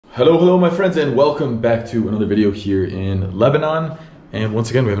Hello my friends, and welcome back to another video here in Lebanon. And once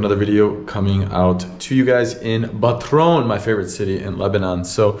again, we have another video coming out to you guys in Batroun, my favorite city in Lebanon.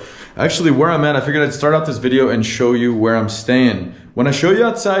 So actually where I'm at, I figured I'd start out this video and show you where I'm staying. When I show you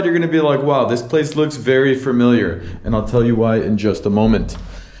outside, you're gonna be like, wow, this place looks very familiar. And I'll tell you why in just a moment.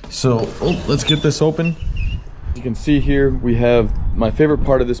 So let's get this open. You can see here, we have my favorite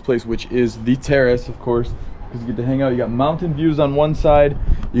part of this place, which is the terrace, of course, because you get to hang out. You got mountain views on one side.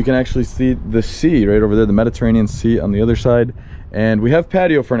 You can actually see the sea right over there, the Mediterranean Sea on the other side. And we have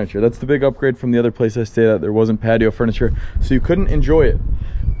patio furniture. That's the big upgrade from the other place I stayed at. There wasn't patio furniture, so you couldn't enjoy it.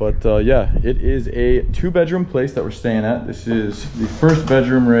 But yeah, it is a 2-bedroom place that we're staying at. This is the first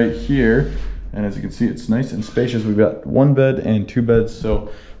bedroom right here. And as you can see, it's nice and spacious. We've got 1 bed and 2 beds.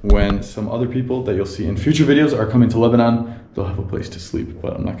 So when some other people that you'll see in future videos are coming to Lebanon, they'll have a place to sleep.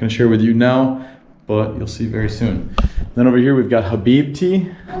 But I'm not gonna share with you now, but you'll see very soon. Then over here we've got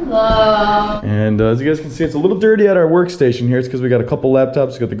Habibti. Hello. And as you guys can see, it's a little dirty at our workstation here. It's because we got a couple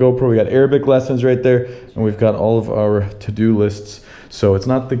laptops. We got the GoPro, we got Arabic lessons right there, and we've got all of our to-do lists. So it's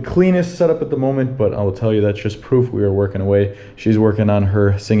not the cleanest setup at the moment, but I will tell you that's just proof we are working away. She's working on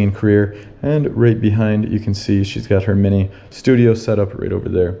her singing career, and right behind you can see she's got her mini studio set up right over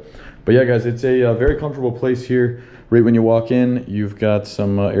there. But yeah guys, it's a very comfortable place here. Right when you walk in, you've got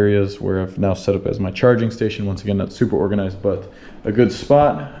some areas where I've now set up as my charging station. Once again, not super organized, but a good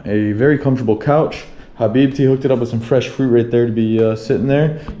spot. A very comfortable couch. Habibti hooked it up with some fresh fruit right there to be sitting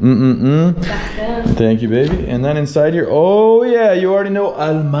there. Thank you, baby. And then inside here, oh yeah, you already know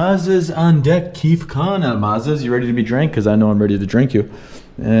Almaz's on deck. Kif Khan Almaz's. You ready to be drank? Because I know I'm ready to drink you.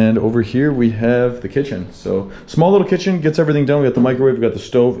 And over here we have the kitchen. So small little kitchen, gets everything done. We got the microwave, we got the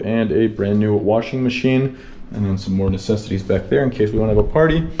stove, and a brand new washing machine. And then some more necessities back there in case we want to have a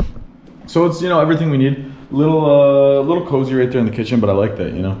party. So it's, you know, everything we need. Little cozy right there in the kitchen, but I like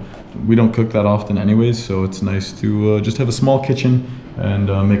that, you know. We don't cook that often anyways, so it's nice to just have a small kitchen and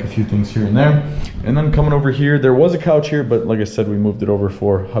make a few things here and there. And then coming over here, there was a couch here, but like I said, we moved it over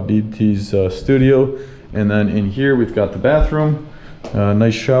for Habibti's studio. And then in here, we've got the bathroom.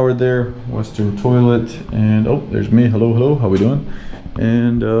 Nice shower there, Western toilet, and oh, there's me. Hello, how we doing?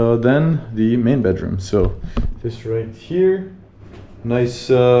 And then the main bedroom. So this right here, nice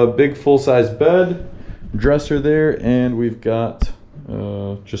big full-size bed, dresser there, and we've got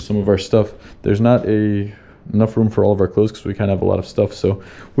just some of our stuff. There's not enough room for all of our clothes because we kind of have a lot of stuff. So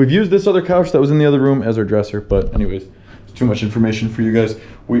we've used this other couch that was in the other room as our dresser. But anyways, it's too much information for you guys.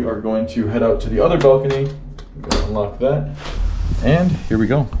 We are going to head out to the other balcony. I'm gonna unlock that. And here we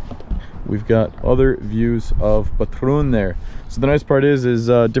go. We've got other views of Batroun there. So the nice part is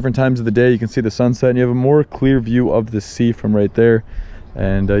different times of the day you can see the sunset, and you have a more clear view of the sea from right there.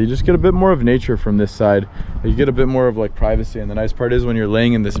 And you just get a bit more of nature from this side. You get a bit more of like privacy. And the nice part is when you're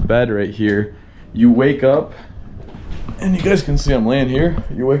laying in this bed right here, you wake up, and you guys can see I'm laying here.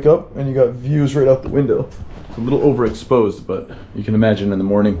 You wake up and you got views right out the window. It's a little overexposed, but you can imagine in the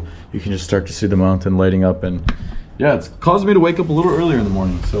morning you can just start to see the mountain lighting up. And yeah, it's caused me to wake up a little earlier in the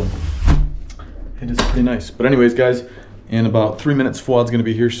morning, so it is pretty nice. But anyways guys, in about 3 minutes Fouad's gonna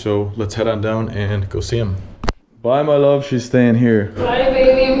be here, so let's head on down and go see him. Bye my love, she's staying here. Bye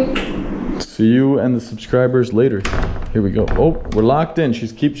baby. See you and the subscribers later. Here we go. Oh, we're locked in.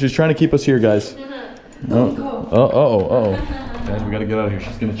 She's trying to keep us here, guys. Uh-oh. Guys, we gotta get out of here.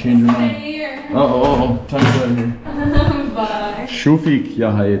 She's gonna change her mind. Stay here. Uh-oh. Time to get out of here. Bye. Shufik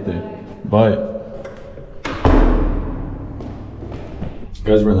ya hayete. Bye.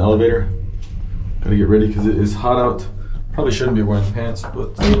 Guys, we're in the elevator. Gotta get ready because it is hot out. Probably shouldn't be wearing pants,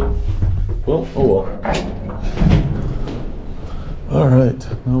 but well, oh well. All right,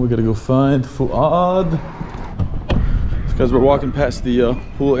 now we gotta go find Fouad. Guys, we're walking past the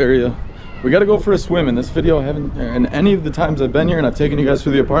pool area. We gotta go for a swim. In this video, I haven't, and any of the times I've been here and I've taken you guys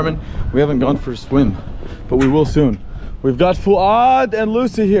through the apartment, we haven't gone for a swim, but we will soon. We've got Fouad and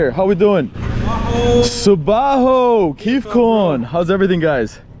Lusi here. How we doing? Subaho, Kif Kon. How's everything,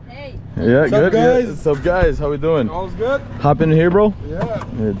 guys? Hey. Yeah, What's good. up, guys? What's up, guys? How we doing? All's good? Hop in here, bro.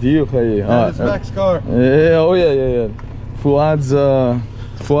 Yeah. Deal, hey. That's Mac's car. Yeah, oh yeah. Fouad's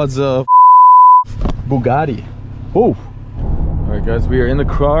Bugatti. Oh. All right, guys, we are in the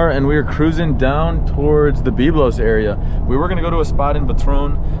car and we are cruising down towards the Byblos area. We were gonna go to a spot in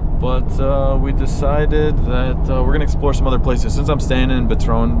Batroun, but we decided that we're gonna explore some other places. Since I'm staying in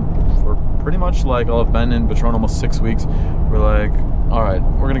Batroun for pretty much like I've been in Batroun almost 6 weeks, we're like, all right,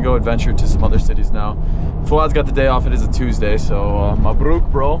 we're gonna go adventure to some other cities now. Fouad's got the day off. It is a Tuesday, so mabruk,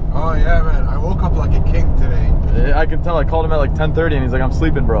 bro. Oh yeah, man. I woke up like a king today. I can tell. I called him at like 10:30 and he's like, I'm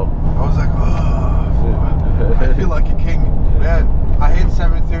sleeping, bro. I was like, oh, I feel like a king. Man, I hate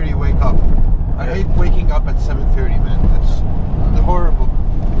 7:30 up at 7:30, man. That's horrible.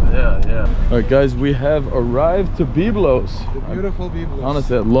 Yeah. All right, guys, we have arrived to Byblos. The beautiful Byblos.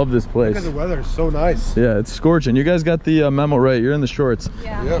 Honestly, I love this place. Look at the weather, it's so nice. Yeah, it's scorching. You guys got the memo right. You're in the shorts.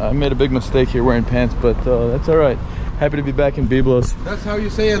 Yeah. Yep. I made a big mistake here wearing pants, but that's all right. Happy to be back in Byblos. That's how you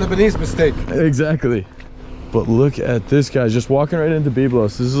say a Lebanese mistake. Exactly. But look at this, guys. Just walking right into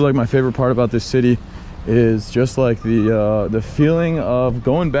Byblos. This is like my favorite part about this city, is just like the feeling of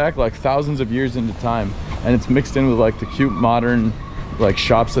going back like thousands of years into time, and it's mixed in with like the cute modern like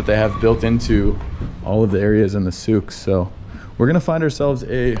shops that they have built into all of the areas in the souks. So we're gonna find ourselves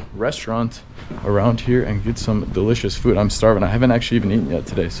a restaurant around here and get some delicious food. I'm starving. I haven't actually even eaten yet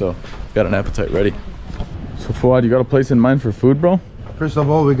today, so I've got an appetite ready. So Fouad, you got a place in mind for food, bro? First of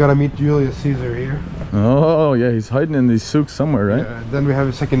all, we gotta meet Julius Caesar here. Oh yeah, he's hiding in these souks somewhere, right? Yeah, then we have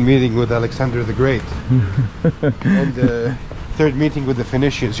a second meeting with Alexander the Great. And third meeting with the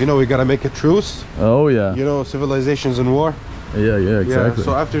Phoenicians. You know, we gotta make a truce. Oh yeah. You know, civilizations in war. Yeah, exactly. Yeah,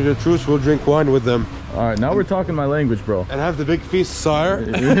 so after the truce, we'll drink wine with them. All right, now we're talking my language, bro. And have the big feast, sire.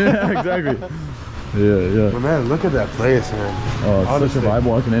 Yeah, exactly. Yeah. But man, look at that place, man. Oh, it's Honestly, such a vibe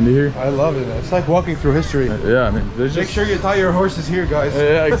walking into here. I love it. It's like walking through history. Yeah, I mean, there's Make just... sure you tie your horses here, guys.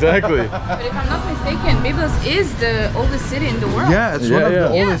 Yeah, exactly. But if I'm not mistaken, Byblos is the oldest city in the world. Yeah, it's one of the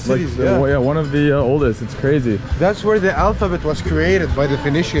oldest Like, cities. yeah, one of the oldest. It's crazy. That's where the alphabet was created by the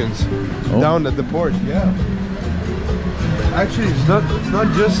Phoenicians, down at the port. Yeah. Actually, it's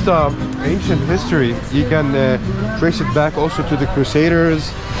not just ancient history. You can trace it back also to the Crusaders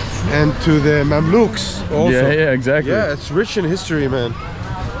and to the Mamluks. Also. Yeah, exactly. Yeah, it's rich in history, man.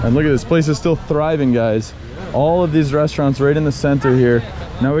 And look at this place is still thriving, guys. All of these restaurants right in the center here.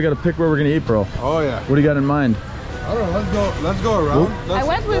 Now we got to pick where we're gonna eat, bro. Oh yeah. What do you got in mind? I don't know. Let's go around. I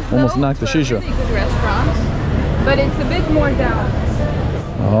went with Almost Flo knocked the to a shisha. really good restaurant, but it's a bit more down.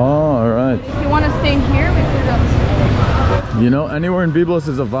 Oh, all right. If you want to stay here, we could. You know, anywhere in Byblos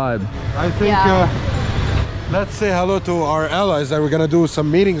is a vibe. I think Yeah. let's say hello to our allies and we're gonna do some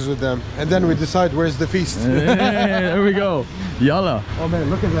meetings with them, and then we decide where's the feast. Hey, there we go. Yalla. Oh man,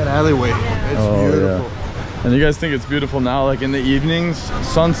 look at that alleyway. It's beautiful. And you guys think it's beautiful now, like in the evenings,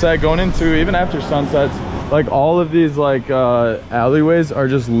 sunset, going into even after sunsets, like all of these like alleyways are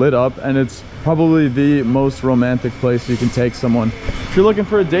just lit up, and it's probably the most romantic place you can take someone if you're looking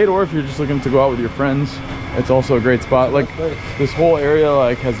for a date, or if you're just looking to go out with your friends. It's also a great spot. Like this whole area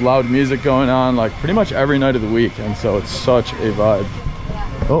like has loud music going on like pretty much every night of the week, and so it's such a vibe.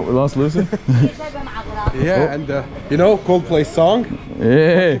 Oh, we lost Lucy. Yeah, and you know, Coldplay song.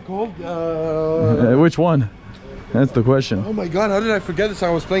 Hey, Called. which one? That's the question. Oh my God, how did I forget this? I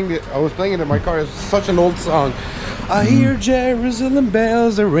was playing it in my car. It's such an old song. I hear Jerusalem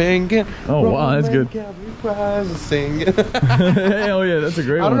bells are ringing. Oh wow, that's good. Singing. Oh yeah, that's a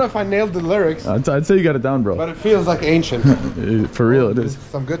great one. I don't know if I nailed the lyrics, I'd say you got it down, bro. but it feels like ancient. For real, it is.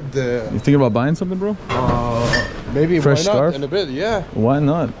 Some good. You thinking about buying something, bro? Maybe Fresh why not? scarf? In a bit, yeah. Why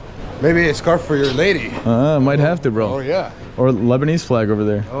not? Maybe a scarf for your lady. Might have to, bro. Oh yeah. Or Lebanese flag over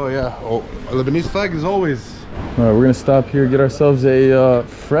there. Oh yeah. Oh, a Lebanese flag is always. All right, we're gonna stop here, get ourselves a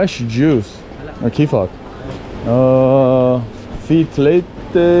fresh juice, or kifak. Fitlete,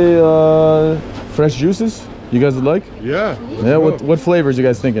 fresh juices. You guys would like? Yeah. Yeah. What flavors you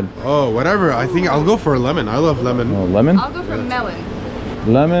guys thinking? Oh, whatever. I think I'll go for a lemon. I love lemon. Oh, lemon. I'll go for melon.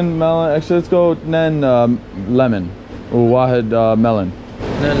 Lemon, melon. Actually, let's go lemon. وواحد melon.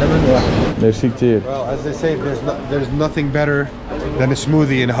 Merci كتير. Well, as they say, there's nothing better than a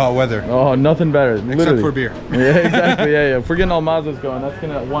smoothie in hot weather. Oh, nothing better. Except literally. for beer. Yeah, exactly. Yeah. If we're getting all mazas going, that's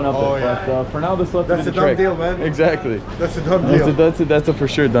gonna one up Oh, it. yeah. But for now, this left That's is a done trick. deal, man. Exactly. That's a done deal. That's a for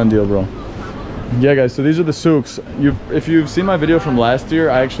sure done deal, bro. Yeah, guys. So these are the souks. If you've seen my video from last year,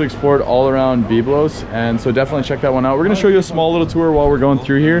 I actually explored all around Byblos, and so definitely check that one out. We're gonna show you a small little tour while we're going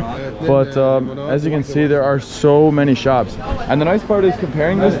through here. But as you can see, there are so many shops, and the nice part is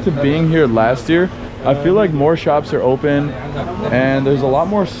comparing this to being here last year. I feel like more shops are open, and there's a lot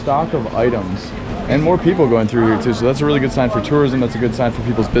more stock of items. And more people going through here too, so that's a really good sign for tourism. That's a good sign for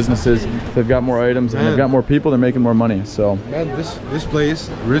people's businesses. They've got more items and they've got more people, they're making more money. So Man, this place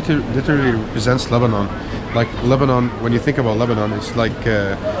literally represents Lebanon. Like Lebanon, when you think about Lebanon, it's like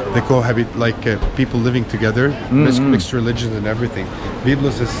they cohabit, like people living together, mixed religions and everything.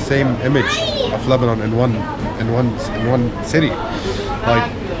 Byblos is the same image of Lebanon in one city.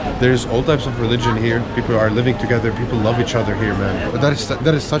 Like there's all types of religion here. People are living together. People love each other here, man. But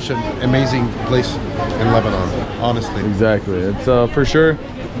that is such an amazing place in Lebanon, honestly. exactly, it's for sure.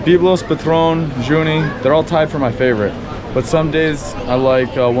 Byblos, Batroun, Juni, they're all tied for my favorite. But some days I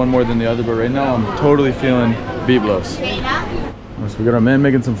like one more than the other. But right now I'm totally feeling Byblos. we got our man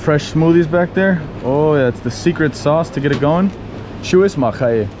making some fresh smoothies back there. Oh yeah, it's the secret sauce to get it going. شو اسمك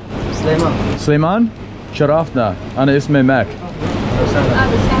خيي؟ سليمان. سليمان؟ شرفنا. أنا اسمي ماك.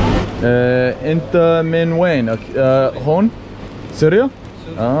 أنت من وين؟ هون؟ سوريا؟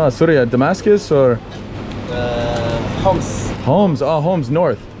 سوريا. Damascus or? Homs. Homs. Oh, Homs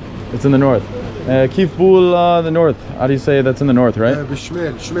North. It's in the north. كيف بقول the north? How do you say that's in the north, right?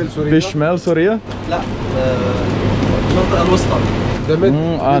 بالشمال سوريا. بالشمال سوريا؟ لا. المنطقة الوسطى. The mid.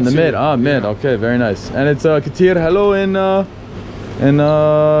 The mid. Mid. Okay, very nice. And it's كتير hello in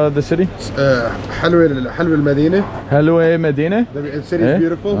the city. حلوة المدينة. حلوة مدينة. The city is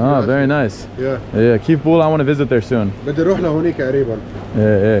beautiful. Very nice. Yeah. كيف بقول I want to visit there soon. بدي نروح لهونيك قريبا.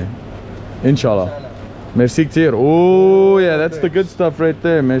 ايه إن شاء الله. Merci كتير. Oh yeah, that's the good stuff right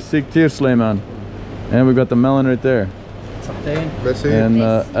there. Merci كتير Suleiman. And we've got the melon right there. Merci. And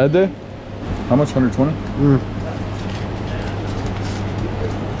Ede, how much? 120?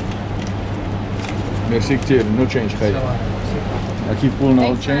 Merci كتير. No change خير. كيف بقول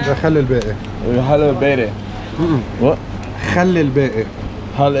no change? خلي الباقي. هلا الباقي. What? خلي الباقي.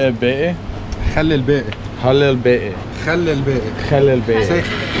 هلا الباقي. خلي الباقي. هلا الباقي. خلي الباقي. خلي الباقي.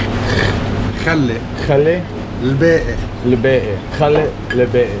 خلي الباقي. الباقي. خلي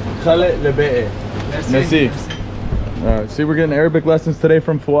الباقي. خلي الباقي. Merci. See, we're getting Arabic lessons today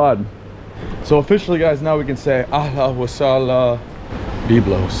from Fouad. So officially, guys, now we can say Ahla wa Sala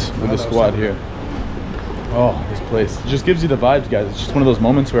Byblos with the squad here. Oh, this place. It just gives you the vibes, guys. It's just one of those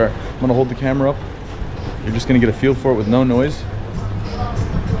moments where I'm gonna hold the camera up. You're just gonna get a feel for it with no noise.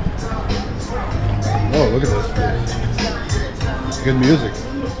 Oh, look at this. Good music.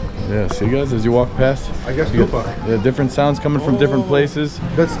 Yeah, see guys, as you walk past, I guess yeah, different sounds coming from different places.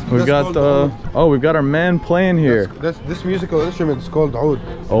 We've got we've got our man playing here. This musical instrument is called oud.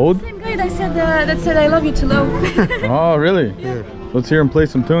 Oud? Same guy that said I love you to low. Oh, really? Yeah. Let's hear him play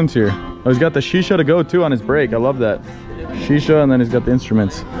some tunes here. Oh, he's got the shisha to go too on his break. I love that. Shisha, and then he's got the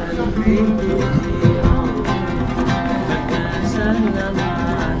instruments.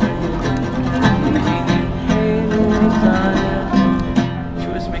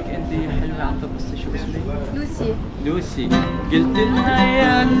 Lucy.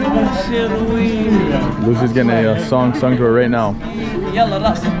 Lucy's getting a song sung to her right now.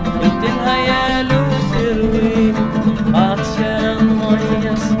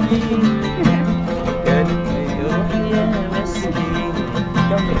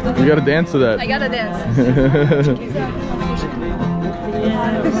 You gotta dance to that. I gotta dance.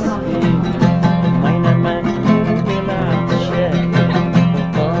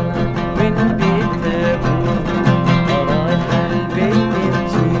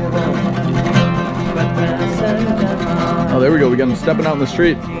 Oh, there we go. We got him stepping out in the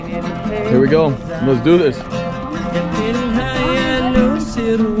street. Here we go. Let's do this.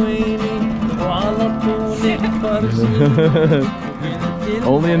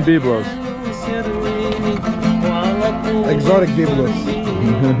 Only in Byblos. Exotic Byblos.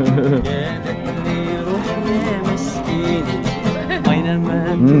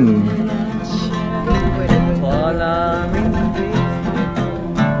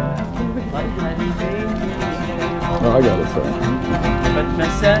 Oh, I got it, sorry.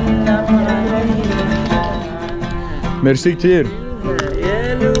 Merci كتير.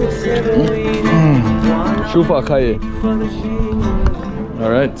 شوفها خيي. All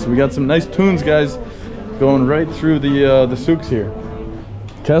right, so we got some nice tunes, guys, going right through the souks here.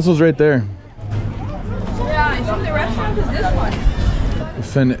 Castle's right there. Yeah, I think the restaurant is this one.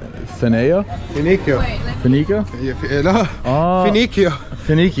 Phoenicia? Phoenicia. Phoenicia? لا. Phoenicia.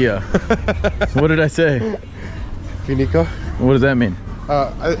 Phoenicia. What did I say? Phoenicia. What does that mean?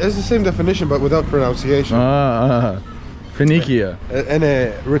 It's the same definition, but without pronunciation. Phoenicia. In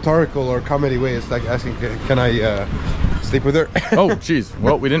a rhetorical or comedy way, it's like asking, can I sleep with her? Oh, jeez.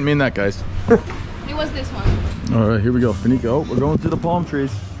 Well, we didn't mean that, guys. It was this one. All right, here we go. Phoenicia. Oh, we're going through the palm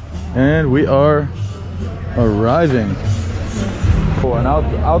trees. And we are arriving. Oh, an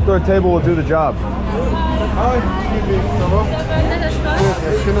outdoor table will do the job.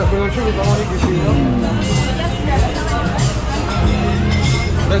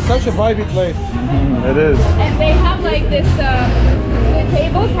 That's such a vibey place. It is. And they have like this, the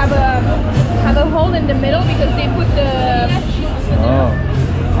tables have a hole in the middle because they put the... Oh.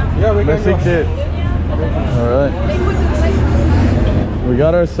 Yeah, we Let's can it. All right. We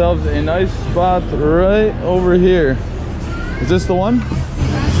got ourselves a nice spot right over here. Is this the one?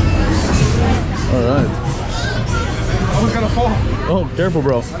 All right. I was gonna fall. Oh, careful,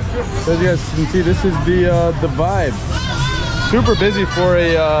 bro. As you guys can see, this is the vibe. Super busy for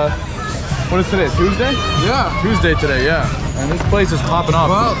a what is today? Tuesday? Yeah. Tuesday today, yeah. And this place is popping off.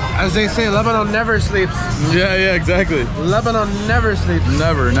 Well, as they say, Lebanon never sleeps. Yeah, exactly. Lebanon never sleeps.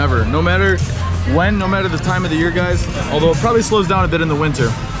 Never. No matter when, no matter the time of the year, guys. Although it probably slows down a bit in the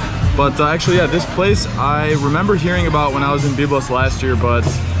winter. But actually, yeah, this place I remember hearing about when I was in Byblos last year, but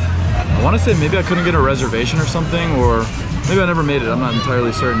I want to say maybe I couldn't get a reservation or something, or maybe I never made it. I'm not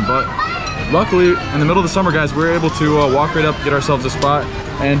entirely certain. But luckily, in the middle of the summer, guys, we were able to walk right up, get ourselves a spot.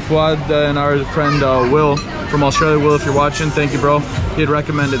 And Fouad and our friend Will from Australia, Will, if you're watching, thank you, bro. He had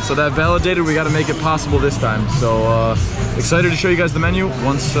recommended, so that validated we got to make it possible this time. So excited to show you guys the menu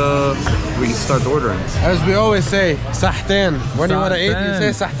once we start the ordering. As we always say, sahten. When you want to eat,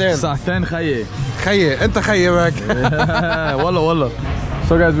 you say sahten. Sahten khaye. Khaye. Enta khaye back. Wallah.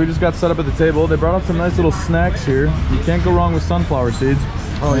 So guys, we just got set up at the table. They brought up some nice little snacks here. You can't go wrong with sunflower seeds.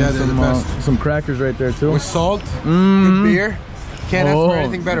 Oh yeah, they're the best. Some crackers right there too. With salt, good beer. Can't ask for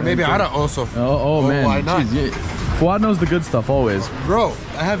anything better. Maybe Ara also. Oh man. Why not? Jeez, Fouad knows the good stuff always. Bro,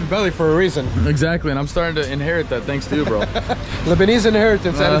 I have a belly for a reason. Exactly, and I'm starting to inherit that thanks to you, bro. Lebanese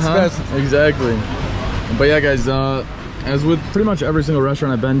inheritance at its best. Exactly. But yeah, guys, as with pretty much every single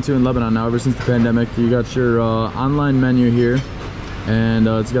restaurant I've been to in Lebanon now, ever since the pandemic, you got your online menu here. And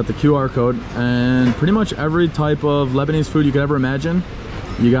it's got the QR code. And pretty much every type of Lebanese food you could ever imagine,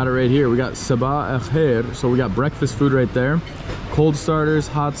 you got it right here. We got sabah al-khair, so we got breakfast food right there. Cold starters,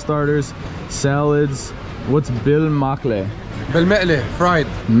 hot starters, salads. What's bil makle? Bil me'le, fried.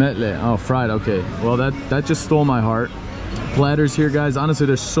 Me'le, oh, fried, okay. Well, that just stole my heart. Platters here, guys. Honestly,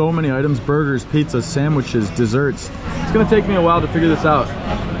 there's so many items. Burgers, pizzas, sandwiches, desserts. It's gonna take me a while to figure this out.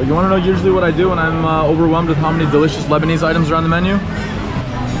 But you wanna know usually what I do when I'm overwhelmed with how many delicious Lebanese items are on the menu?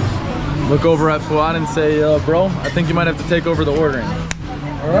 Look over at Fouad and say, bro, I think you might have to take over the ordering.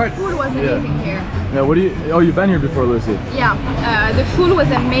 All right. The food was amazing here. Yeah, what do you, oh, you've been here before, Lucy? Yeah, the food was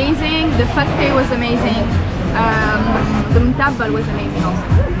amazing, the fateh was amazing, the mtabbal was amazing also.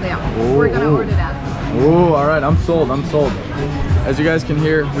 So yeah, we're gonna order that. Oh, all right, I'm sold. As you guys can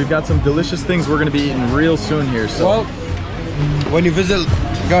hear, we've got some delicious things we're gonna be eating real soon here. So, well, when you visit,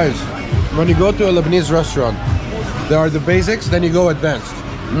 guys, when you go to a Lebanese restaurant, there are the basics, then you go advanced.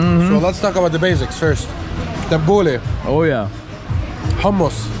 So let's talk about the basics first. Tabouleh. Oh yeah.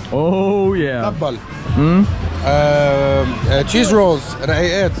 Hummus. Oh yeah. Tabbal. Cheese rolls.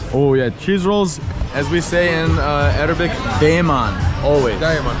 Ra'ayat. Oh yeah, cheese rolls, as we say in Arabic, daiman, always.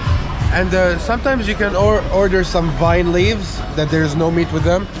 Daiman. And sometimes you can order some vine leaves that there's no meat with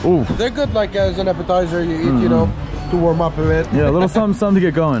them. Ooh. They're good, like as an appetizer. You eat, you know, to warm up a bit. Yeah, a little something to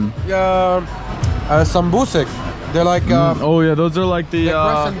get going. Sambusik. They're like. Oh yeah, those are like the.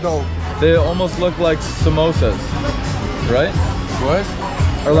 Crescent dough. They almost look like samosas, right? What?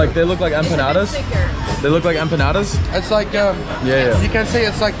 Or like they look like empanadas. They look like empanadas. It's like yeah. You can say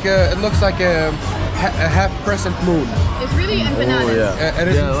it's like it looks like a half crescent moon. It's really empanadas. Oh yeah. It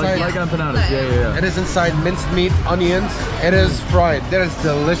is inside, like empanadas. Yeah. It is inside minced meat, onions. It is fried. That is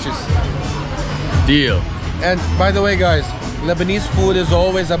delicious. Deal. And by the way, guys, Lebanese food is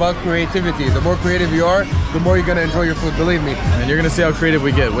always about creativity. The more creative you are, the more you're gonna enjoy your food. Believe me. And you're gonna see how creative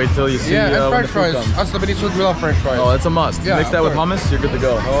we get. Wait till you see. Yeah, and when French the food fries. comes. Us Lebanese food, we love French fries. Oh, that's a must. Yeah, Mix that with hummus, you're good to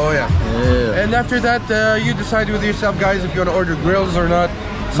go. Oh yeah. Yeah. And after that, you decide with yourself, guys, if you want to order grills or not.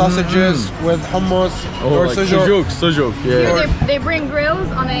 Sausages with hummus or like sujouk. sujouk. Yeah. They bring grills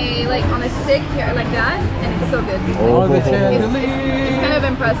on a stick here like that, and it's so good. Oh, It's kind of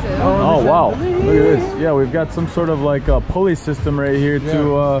impressive. Oh wow! Look at this. Yeah, we've got some sort of like a pulley system right here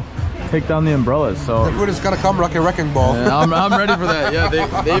to take down the umbrellas. So The food is gonna come like a wrecking ball. yeah, I'm ready for that. Yeah,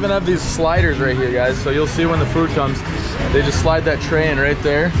 they even have these sliders right here, guys. So you'll see when the food comes, they just slide that tray in right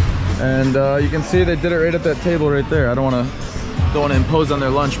there, and you can see they did it right at that table right there. I don't want to impose on their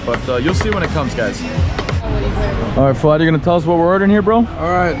lunch, but you'll see when it comes, guys. All right, Fouad, you gonna tell us what we're ordering here, bro? All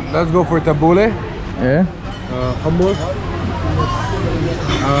right, let's go for tabouleh. Yeah. Hummus.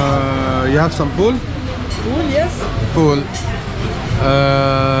 You have some pool? Pool, yes. Pool.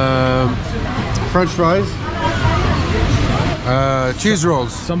 French fries. Cheese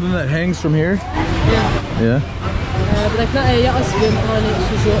rolls. Something that hangs from here. Yeah. بدك تنقي يقص بمقالق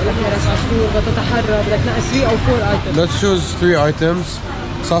سجق لحمة عصفور بطاطا حرة بدك تنقي 3 or 4 items. Let's choose 3 items: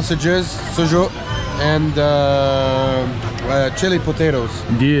 sausages, sujouk, and chili potatoes.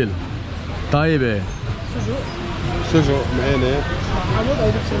 Deal. طيبة. Sujouk, مقالق. عمود أو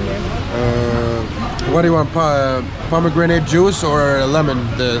دبس What do you want? Pomegranate juice or lemon?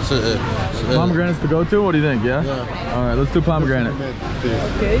 Pomegranate's the go-to? What do you think? Yeah? All right, let's do pomegranate.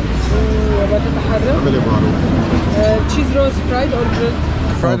 Okay. وبطاطا حرة. Cheese rolls fried or grilled?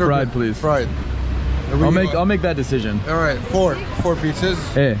 Fried, fried, please. Fried. I'll make that decision. All right, 4 pieces.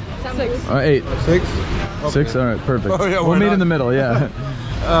 Hey. 6. 8. 6. 6? All right, perfect. Oh, yeah, we'll why meet not? in the middle, yeah.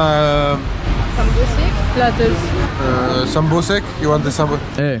 Sambusi. Platters. Sambusik? You want the sambusik?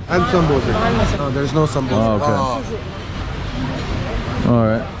 Hey. And sambusik. No, there's no sambusik. Oh, okay. All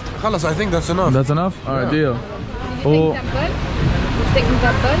right. Khalas, I think that's enough. That's enough? All right, deal. Take Oh, tabbal. Take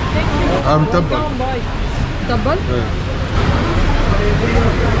tabbal. Tabbal. طبل.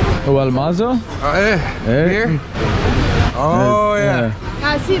 oh, almazo? Eh, here? Oh, yeah.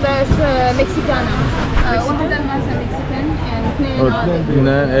 سي بس مكسيكانا. واحدة الماسة مكسيكان and اثنين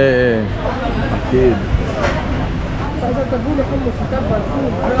عادي. ايه اكيد. فإذا طبولة حمص وتبل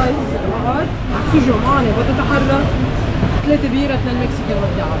فول فرايز وعار سجو معنا بتتحرك 3 بيرة 2 مكسيكان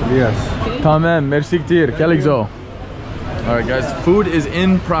ودعم. Yes. تمام ميرسي كتير كاليكزو. Alright guys, food is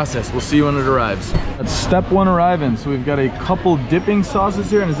in process. We'll see you when it arrives. That's step 1 arriving. So we've got a couple dipping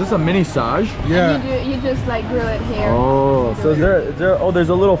sauces here. And is this a mini sage? Yeah. You just like grill it here. Oh, so is there, oh, there's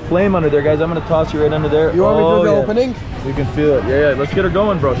a little flame under there, guys. I'm gonna toss you right under there. You want me to do the yeah. opening? You can feel it. Yeah, let's get her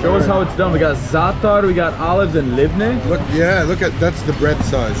going, bro. Show us how it's done. We got za'atar, we got olives and libne. Look, yeah, look at, that's the bread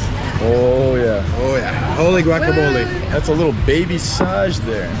size. Oh, yeah. Oh, yeah. Holy guacamole. That's a little baby sage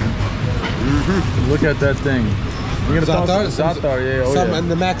there. Look at that thing. You're gonna Za'atar? toss za'atar, yeah. Oh, Some yeah. and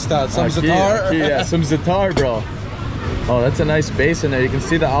the maxed out. Some Akid, za'atar. yeah, some za'atar, bro. Oh, that's a nice base in there. You can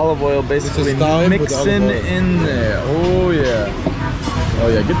see the olive oil basically thyme with mixing olive oil. in there. Oh, yeah. Oh,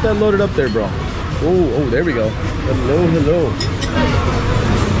 yeah. Get that loaded up there, bro. Oh, there we go. Hello.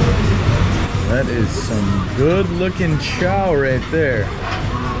 That is some good looking chow right there.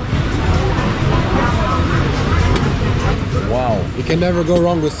 Wow. You can never go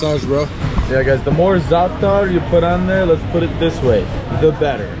wrong with sage, bro. Yeah, guys, the more za'atar you put on there, let's put it this way, the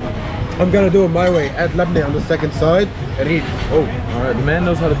better. I'm gonna do it my way. Add labne on the second side and eat. Oh, all right. The man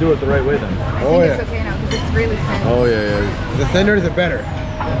knows how to do it the right way then. I Oh, think yeah. it's okay now because it's really thin. Oh, yeah. The thinner, the better.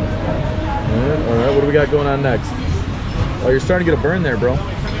 All right, what do we got going on next? Oh, you're starting to get a burn there, bro.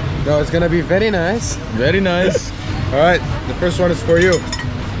 No, it's gonna be very nice. Very nice. All right, the first one is for you.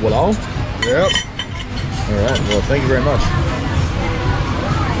 Well, Yep. all right. Well, thank you very much.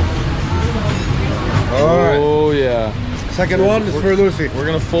 All right. Oh, yeah. Second one is for Lucy. We're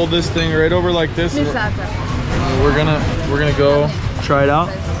gonna fold this thing right over like this. مش And za'atar. we're gonna go try it out.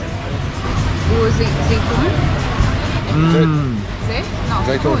 وزيتون. زيت؟ No,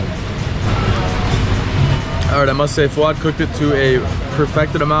 زيتون. زيتون. All right, I must say, Fouad cooked it to a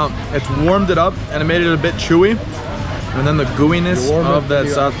perfected amount. It's warmed it up and it made it a bit chewy. And then the gooiness You warm of it, that then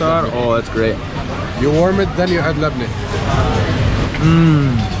you add za'atar. Oh, that's great. You warm it, then you add labne.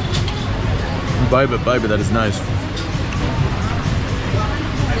 Bibe, that is nice.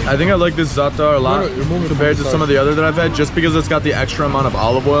 I think I like this za'atar a lot compared to some of the other that I've had, just because it's got the extra amount of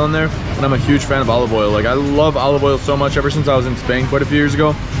olive oil in there, and I'm a huge fan of olive oil. Like, I love olive oil so much ever since I was in Spain quite a few years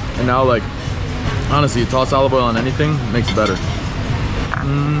ago, and now, like, honestly, you toss olive oil on anything, it makes it better.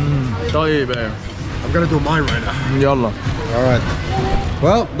 I'm gonna do mine right now. Yalla. All right.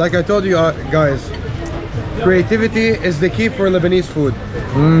 Well, like I told you guys, creativity is the key for Lebanese food.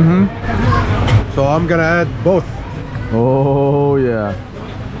 So I'm gonna add both. Oh, yeah.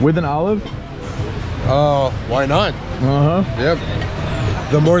 With an olive? Why not? Uh-huh. Yep.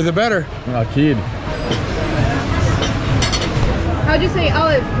 The more the better. Akid. How'd you say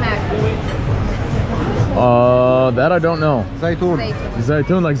olive, Mac? That I don't know. Zaytoon. Zaytun.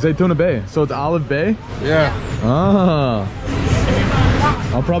 Zaytun, like Zaytuna Bay. So it's Olive Bay? Yeah. Ah.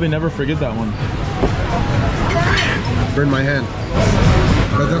 I'll probably never forget that one. Burn my hand.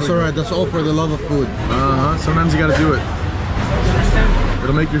 But that's all right. That's all for the love of food. Uh-huh. Sometimes you gotta do it.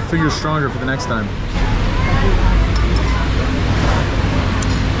 It'll make your fingers stronger for the next time.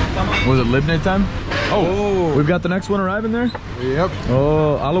 Was it Libne time? Oh, we've got the next one arriving there? Yep.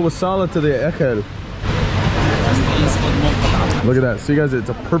 Oh, ala wasala to the ekhel. Look at that. See, guys, it's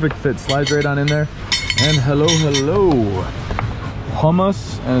a perfect fit. Slides right on in there. And hello.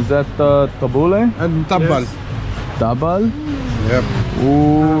 Hummus. And is that tabbouleh? And tabbal. Tabal? Yep.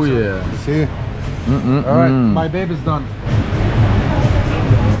 Oh, yeah. See? All right. My babe is done.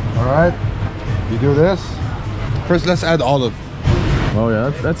 All right. You do this. First, let's add olive. Oh, yeah.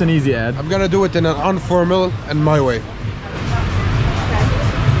 That's an easy add. I'm gonna do it in an informal and my way.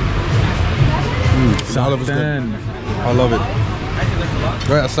 The olive is good. I love it.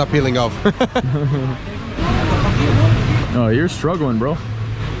 Go ahead, stop peeling off. Oh, you're struggling, bro.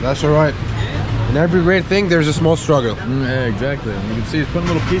 That's all right. In every great thing, there's a small struggle. Yeah, exactly. You can see he's putting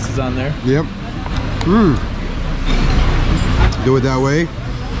little pieces on there. Yep. Do it that way.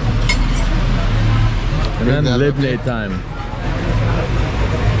 And then Libne time.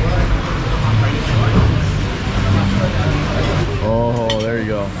 Oh, there you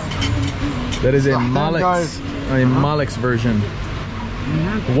go. That is a Guys. Malik's, Malik's version.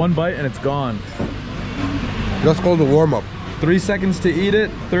 One bite and it's gone. That's called a warm-up. 3 seconds to eat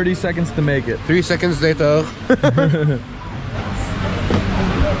it, 30 seconds to make it. 3 seconds later.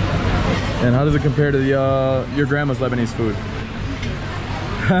 And how does it compare to the your grandma's Lebanese food?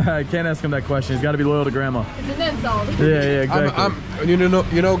 I can't ask him that question. He's got to be loyal to grandma. It's an insult. Yeah, exactly.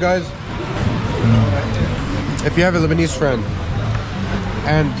 You know, guys, if you have a Lebanese friend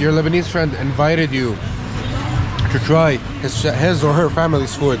and your Lebanese friend invited you to try his or her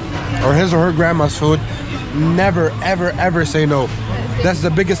family's food or his or her grandma's food, never, ever, ever say no. That's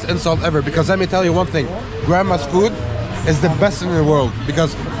the biggest insult ever, because let me tell you one thing, grandma's food is the best in the world,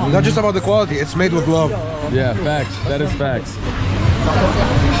 because not just about the quality, it's made with love. Yeah, facts. That is facts.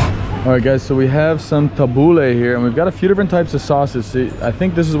 All right, guys, so we have some tabbouleh here, and we've got a few different types of sauces. See, I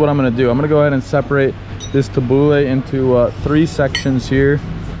think this is what I'm gonna do. I'm gonna go ahead and separate this tabbouleh into 3 sections here,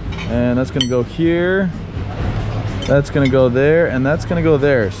 and that's gonna go here, that's gonna go there, and that's gonna go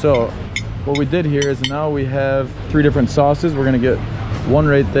there. So what we did here is now we have 3 different sauces. We're gonna get one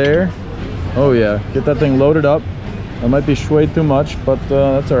right there. Oh yeah, get that thing loaded up. That might be way too much, but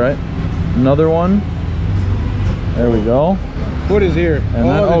that's all right. Another one. There we go. Food is here. And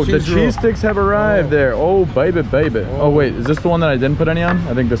then, the cheese sticks have arrived there. Oh, baby, baby. Oh, wait, is this the one that I didn't put any on?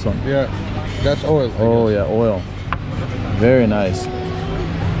 I think this one. Yeah, that's oil. Oh, yeah, oil. Very nice.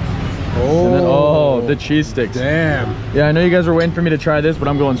 Oh. And then, oh, the cheese sticks. Damn. Yeah, I know you guys were waiting for me to try this, but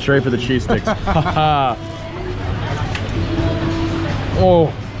I'm going straight for the cheese sticks. Haha.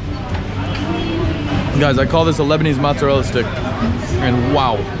 Oh. Guys, I call this a Lebanese mozzarella stick. And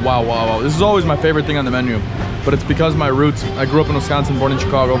wow, wow, wow, wow. This is always my favorite thing on the menu. But it's because my roots. I grew up in Wisconsin, born in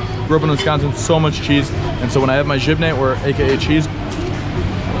Chicago. Grew up in Wisconsin, so much cheese. And so when I have my jibnate, or AKA cheese,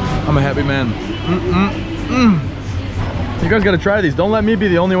 I'm a happy man. You guys gotta try these. Don't let me be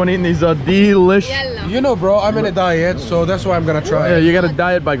the only one eating these delicious. Yellow. You know, bro, I'm in a diet, so that's why I'm gonna try Yeah, it. you gotta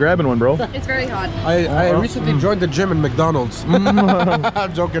diet by grabbing one, bro. It's very hot. I recently joined the gym in McDonald's.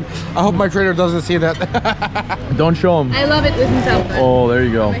 I'm joking. I hope my trainer doesn't see that. Don't show them. I love it with mtabbal. Oh, there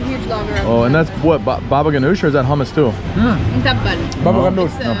you go. I'm a huge lover of Oh, and that's what, baba ganoush, or is that hummus too? mtabbal. Baba No.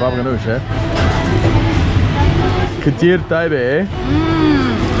 ganoush. No, baba ganoush, eh? Katir taibe, eh?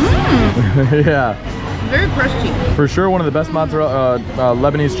 Yeah. Very crusty. For sure, one of the best mozzarella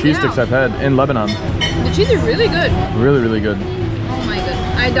Lebanese cheese sticks I've had in Lebanon. The cheese is really good. Really, really good. Oh my god.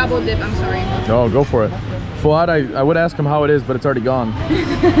 I double dip, I'm sorry. Oh, go for it. Fouad, I would ask him how it is, but it's already gone.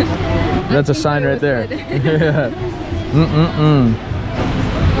 That's a sign right there. Yeah.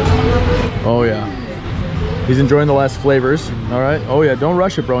 Oh yeah. He's enjoying the last flavors. All right. Oh yeah, don't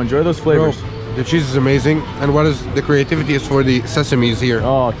rush it, bro. Enjoy those flavors. Bro, the cheese is amazing, and what is the creativity is for the sesames here.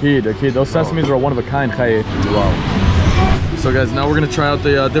 Oh, kid. Those sesames are one of a kind, Khaye. Wow. So guys, now we're gonna try out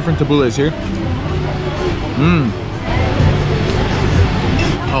the different taboulehs here.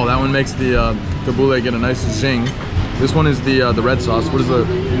 Oh, that one makes the tabouleh get a nice zing. This one is the red sauce. What is the?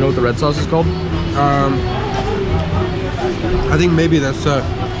 You know what the red sauce is called? I think maybe that's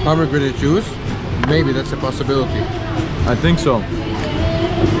pomegranate juice. Maybe that's a possibility. I think so.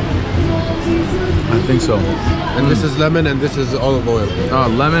 I think so. And this is lemon, and this is olive oil.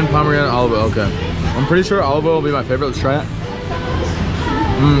 Lemon, pomegranate, olive oil. Okay. I'm pretty sure olive oil will be my favorite. Let's try it.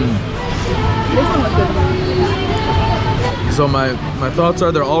 This one was good. So my thoughts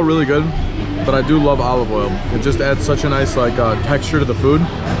are they're all really good, but I do love olive oil. It just adds such a nice texture to the food.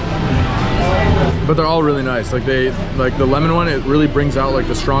 But they're all really nice. Like the lemon one, it really brings out like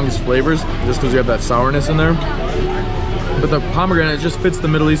the strongest flavors just because you have that sourness in there. But the pomegranate, it just fits the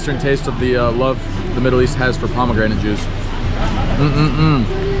Middle Eastern taste of the love the Middle East has for pomegranate juice.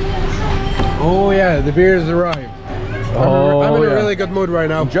 Oh yeah, the beer has arrived. I'm in a really good mood right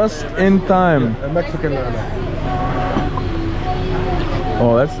now. Just in time. A Mexican lemon.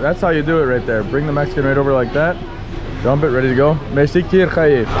 Oh, that's how you do it right there. Bring the Mexican right over like that. Dump it, ready to go. Merci kir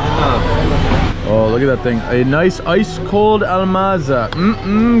Khaye. Oh, look at that thing. A nice ice cold almaza.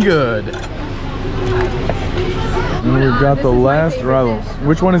 Good. And we've got the last rival.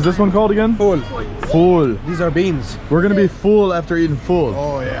 Which one is this one called again? Full. Full. These are beans. We're gonna be full after eating full.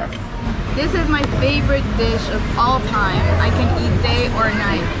 Oh yeah. This is my favorite dish of all time. I can eat day or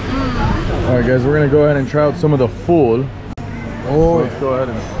night. All right, guys, we're gonna go ahead and try out some of the full. Oh, Let's go ahead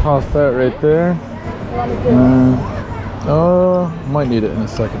and toss that right there. Might need it in a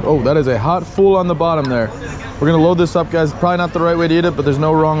second. Oh, that is a hot full on the bottom there. We're gonna load this up, guys. Probably not the right way to eat it, but there's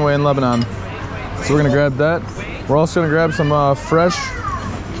no wrong way in Lebanon. So we're gonna grab that. We're also gonna grab some fresh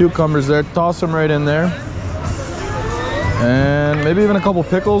cucumbers there. Toss them right in there. And maybe even a couple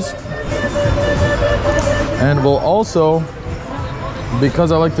pickles. And we'll also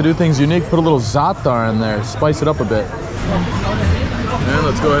because I like to do things unique, put a little za'atar in there, spice it up a bit. And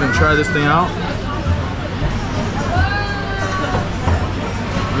let's go ahead and try this thing out.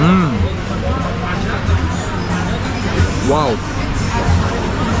 Wow.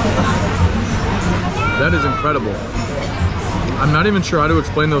 That is incredible. I'm not even sure how to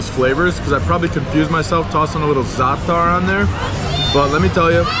explain those flavors because I probably confused myself tossing a little za'atar on there. But let me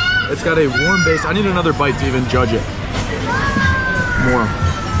tell you, it's got a warm base. I need another bite to even judge it. More.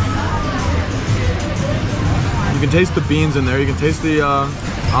 You can taste the beans in there. You can taste the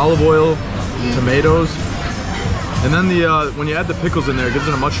olive oil, tomatoes. And then when you add the pickles in there, it gives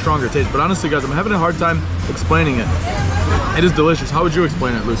it a much stronger taste. But honestly, guys, I'm having a hard time explaining it. It is delicious. How would you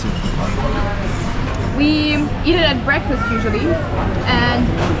explain it, Lucy? We eat it at breakfast usually, and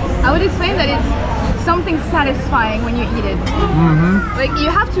I would explain that it's something satisfying when you eat it. Like, you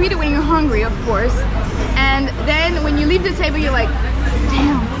have to eat it when you're hungry, of course, and then when you leave the table, you're like,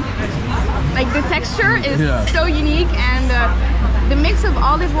 damn. Like, the texture is so unique, and the mix of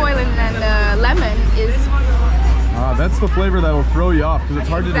olive oil and lemon is... that's the flavor that will throw you off because it's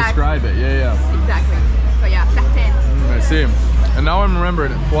hard to describe it. Yeah. Exactly. So yeah, certain. I see. And now I'm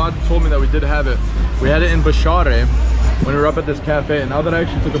remembering it. Fouad told me that we did have it. We had it in Bashare when we were up at this cafe, and now that I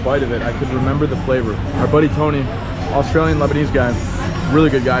actually took a bite of it, I could remember the flavor. Our buddy Tony, Australian Lebanese guy, really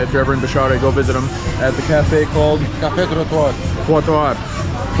good guy. If you're ever in Bashare, go visit him at the cafe called Café Trottoir. Trottoir.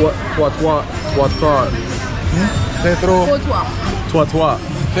 Trottoir. Trottoir.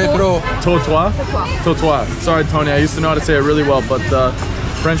 Trottoir. Sorry, Tony. I used to know how to say it really well, but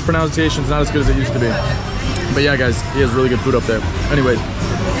French pronunciation is not as good as it used to be. But yeah, guys, he has really good food up there. Anyways,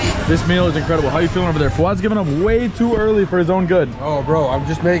 this meal is incredible. How are you feeling over there? Fouad's giving up way too early for his own good. Oh, bro, I'm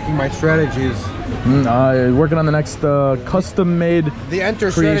just making my strategies. Working on the next custom-made The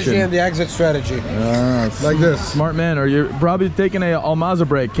enter creation. strategy and the exit strategy. Like this. Smart man. Or you're probably taking a Almaza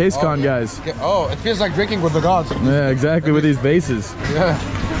break. CaseCon, guys. Oh, it feels like drinking with the gods. Yeah, exactly, with these vases. Yeah.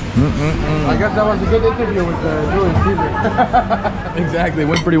 I guess that was a good interview with Julius Caesar. Exactly,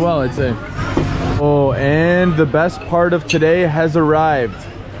 went pretty well, I'd say. Oh, and the best part of today has arrived.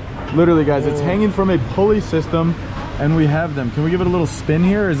 Literally, guys, it's hanging from a pulley system, and we have them. Can we give it a little spin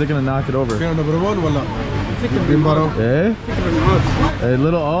here, or is it gonna knock it over? Yeah. A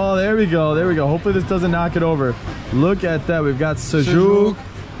little, oh, there we go, there we go. Hopefully this doesn't knock it over. Look at that, we've got sejuk,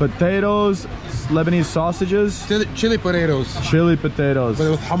 potatoes, Lebanese sausages. Chili potatoes. Chili potatoes. But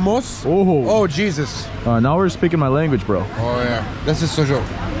with hummus. Oh, Jesus. Now we're speaking my language, bro. Oh, yeah. This is sejuk.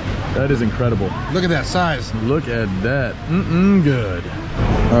 That is incredible. Look at that size. Look at that. Good.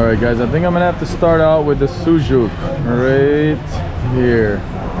 All right, guys, I think I'm gonna have to start out with the sujuk right here.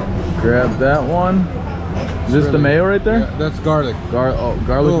 Grab that one. Is this the mayo right there? Yeah, that's garlic. Garlic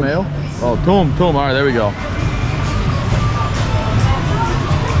Toom. mayo? Oh, toom. All right, there we go.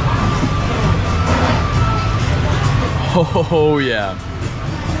 Oh, yeah.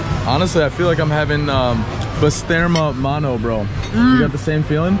 Honestly, I feel like I'm having Basterma Mano, bro. You got the same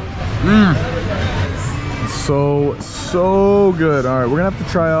feeling? So good. All right, we're gonna have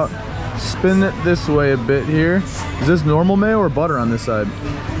to try out, spin it this way a bit here. Is this normal mayo or butter on this side?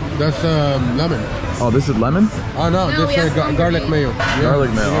 That's lemon. Oh, this is lemon? Oh, no, this is garlic mayo. Yeah.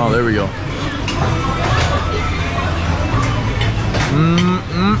 Garlic mayo. Oh, there we go.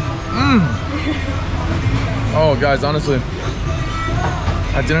 Oh, guys, honestly,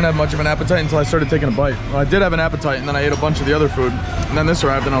 I didn't have much of an appetite until I started taking a bite. Well, I did have an appetite, and then I ate a bunch of the other food. And then this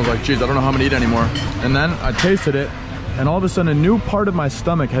arrived, and I was like, geez, I don't know how I'm gonna eat anymore. And then I tasted it, and all of a sudden, a new part of my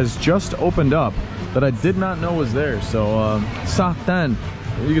stomach has just opened up that I did not know was there. So, satan.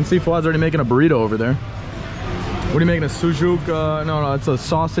 You can see Fouad's already making a burrito over there. What are you making, a sujuk? No, it's a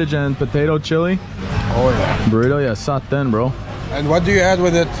sausage and potato chili. Oh, yeah. Burrito, yeah, satan, bro. And what do you add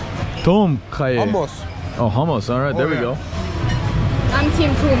with it? Toom khaye. Hummus. Oh, hummus, all right, there we go. I'm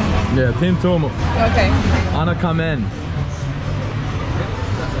Team Toom. Yeah, Team Toom. Okay. Ana kamen.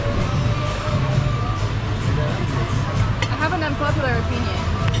 I have an unpopular opinion.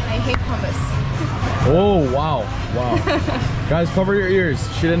 I hate hummus. Oh, wow. Guys, cover your ears.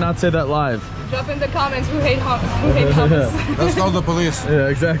 She did not say that live. Drop in the comments who hate hummus. Let's call the police. Yeah,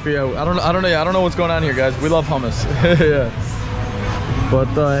 exactly. Yeah. I don't know what's going on here, guys. We love hummus. Yeah. But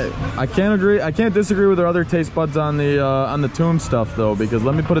I can't disagree with our other taste buds on the toom stuff though, because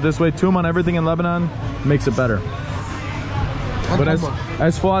let me put it this way, toom on everything in Lebanon makes it better. But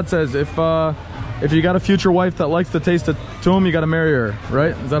as Fouad says, if you got a future wife that likes the taste of toom, you got to marry her,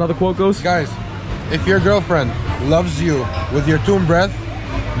 right? Is that how the quote goes? Guys, if your girlfriend loves you with your toom breath,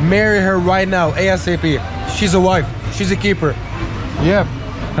 marry her right now, ASAP. She's a wife. She's a keeper. Yeah.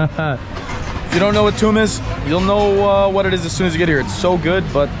 If you don't know what toum is, you'll know what it is as soon as you get here. It's so good,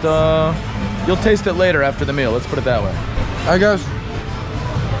 but you'll taste it later after the meal. Let's put it that way. I guess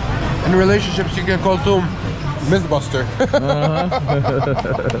in relationships you can call toum Mythbuster.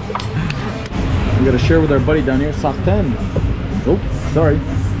 We gotta share with our buddy down here, Sartén. Oh, sorry.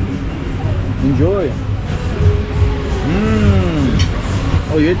 Enjoy.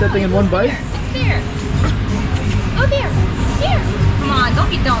 Oh, you ate that thing in one bite? It's there. Oh, there. Here. Come on, don't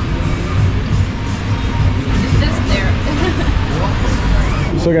be dumb. It's just there.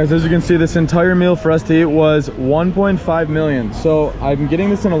 So guys, as you can see, this entire meal for us to eat was 1.5 million. So I'm getting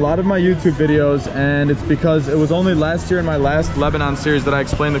this in a lot of my YouTube videos, and it's because it was only last year in my last Lebanon series that I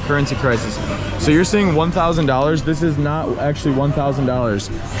explained the currency crisis. So you're seeing $1,000. This is not actually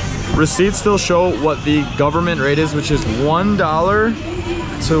 $1,000. Receipts still show what the government rate is, which is $1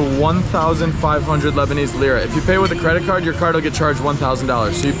 to 1,500 Lebanese lira. If you pay with a credit card, your card will get charged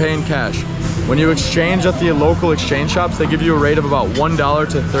 $1,000. So you pay in cash. When you exchange at the local exchange shops, they give you a rate of about $1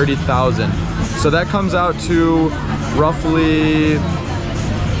 to 30,000. So that comes out to roughly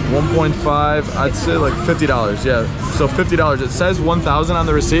 1.5, I'd say like $50, yeah. So $50. It says 1,000 on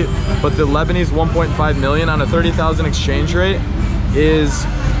the receipt, but the Lebanese 1.5 million on a 30,000 exchange rate is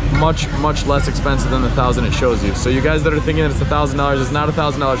much less expensive than the 1,000 it shows you. So you guys that are thinking that it's $1,000, it's not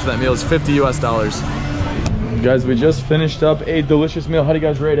 $1,000 for that meal. It's $50 US. Guys, we just finished up a delicious meal. How do you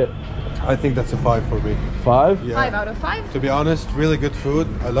guys rate it? I think that's a 5 for me. 5? Yeah. 5 out of 5. To be honest, really good food.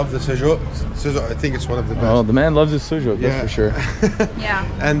 I love the sejouk. I think it's one of the best. Oh, the man loves his sejouk, that's for sure. Yeah.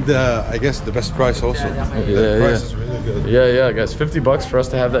 And I guess the best price also. The price is really good. Yeah, guys, $50 for us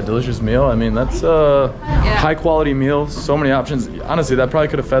to have that delicious meal. I mean, that's a high quality meal. So many options. Honestly, that probably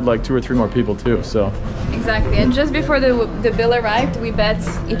could have fed like 2 or 3 more people too. So. Exactly. And just before the bill arrived, we bet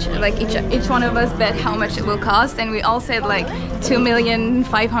each one of us bet how much it will cost, and we all said like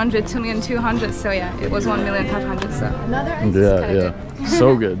 2,500,000, 2,200,000. So yeah, it was 1,500,000. So another. Yeah.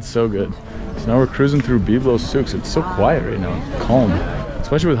 So good, so good. So now we're cruising through Byblos Souks. It's so quiet right now, calm.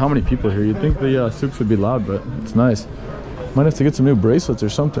 Especially with how many people here. You'd think the souks would be loud, but it's nice. Might have to get some new bracelets or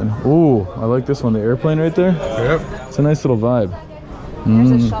something. Ooh, I like this one, the airplane right there. Yep. It's a nice little vibe.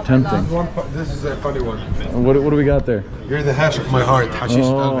 Tempting. This is a funny one. What do we got there? You're the hash of my heart. Hashish.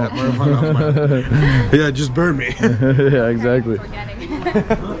 Oh. Yeah, just burn me. Yeah, exactly.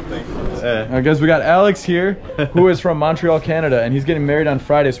 Guys, we got Alex here, who is from Montreal, Canada, and he's getting married on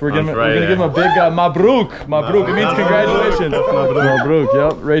Friday. So we're gonna give him a big mabruk. Mabruk. It means congratulations. Mabruk.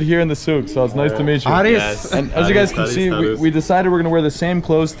 Yep, right here in the souk. So it's nice to meet you. Yes. And as you guys can see, we decided we're gonna wear the same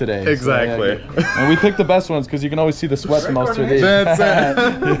clothes today. Exactly. So, and we picked the best ones because you can always see the sweat from us today. That's it.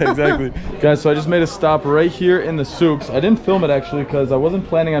 Yeah, exactly. Guys, so I just made a stop right here in the souks. I didn't film it actually because I wasn't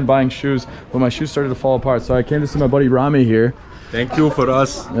planning on buying shoes, but my shoes started to fall apart. So I came to see my buddy Rami here. Thank you for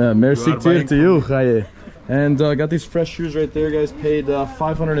us. Yeah, merci to you, Chaye. And I got these fresh shoes right there, guys. Paid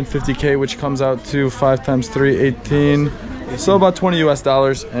 550K, which comes out to 5 times 3, 18. So about $20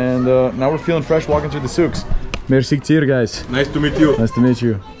 US. And now we're feeling fresh walking through the souks. Merci to you, guys. Nice to meet you. Nice to meet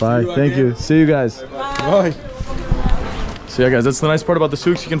you. Bye. Thank you. See you guys. Bye. So yeah, guys, that's the nice part about the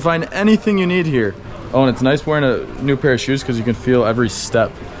souks. You can find anything you need here. Oh, and it's nice wearing a new pair of shoes because you can feel every step.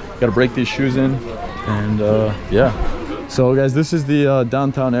 You gotta break these shoes in, and yeah. So guys, this is the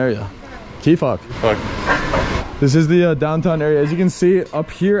downtown area. Kifak. This is the downtown area. As you can see up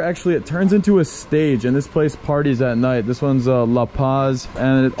here, actually it turns into a stage, and this place parties at night. This one's La Paz,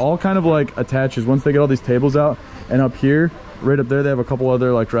 and it all kind of like attaches once they get all these tables out. And up here, right up there, they have a couple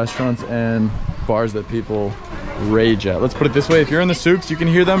other like restaurants and bars that people rage at. Let's put it this way, if you're in the souks, you can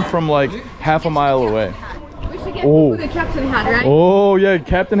hear them from like half a mile away. We should get the captain hat, right? Oh yeah,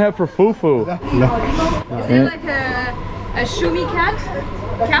 captain hat for fufu. Is there like a shumi cap?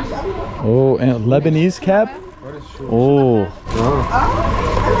 Oh, and a Lebanese cap? Oh.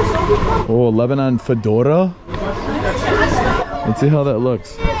 Oh, Lebanon fedora. Let's see how that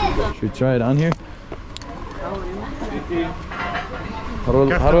looks. Should we try it on here? How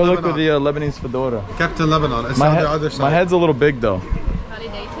do I look with the Lebanese fedora? Captain Lebanon. It's on the other side. My head's a little big though.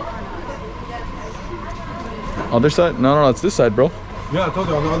 Other side? No, it's this side, bro. Yeah, I told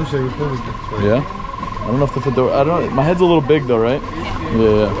you on the other side. Yeah. I don't know if the fedora. I don't know. My head's a little big though, right?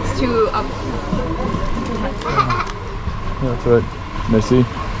 Yeah. It's too up. That's right. Merci.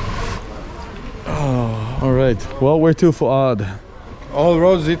 Oh, all right. Well, where to, Fouad? All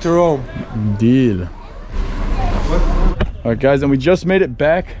roads lead to Rome. Deal. All right, guys, and we just made it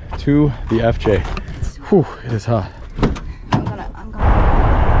back to the FJ. Whew, it is hot.